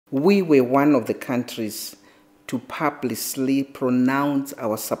We were one of the countries to publicly pronounce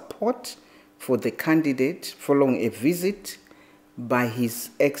our support for the candidate following a visit by His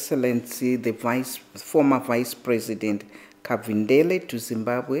Excellency, the former Vice President HAKAINDE to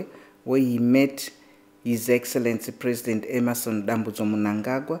Zimbabwe, where he met His Excellency President Emmerson Dambudzo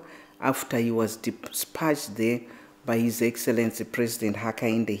Mnangagwa after he was dispatched there by His Excellency President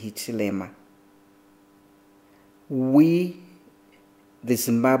HAKAINDE HICHILEMA. We, the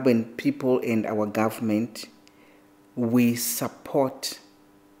Zimbabwean people and our government, we support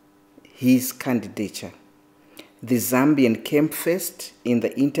his candidature. The Zambian came first in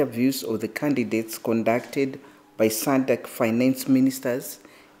the interviews of the candidates conducted by SADC finance ministers,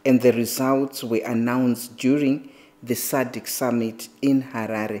 and the results were announced during the SADC summit in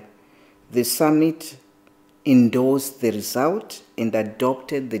Harare. The summit endorsed the result and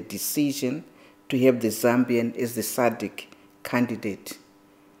adopted the decision to have the Zambian as the SADC candidate.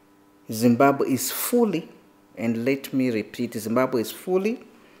 Zimbabwe is fully, and let me repeat, Zimbabwe is fully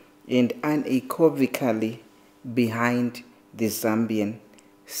and unequivocally behind the Zambian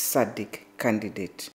SADC candidate.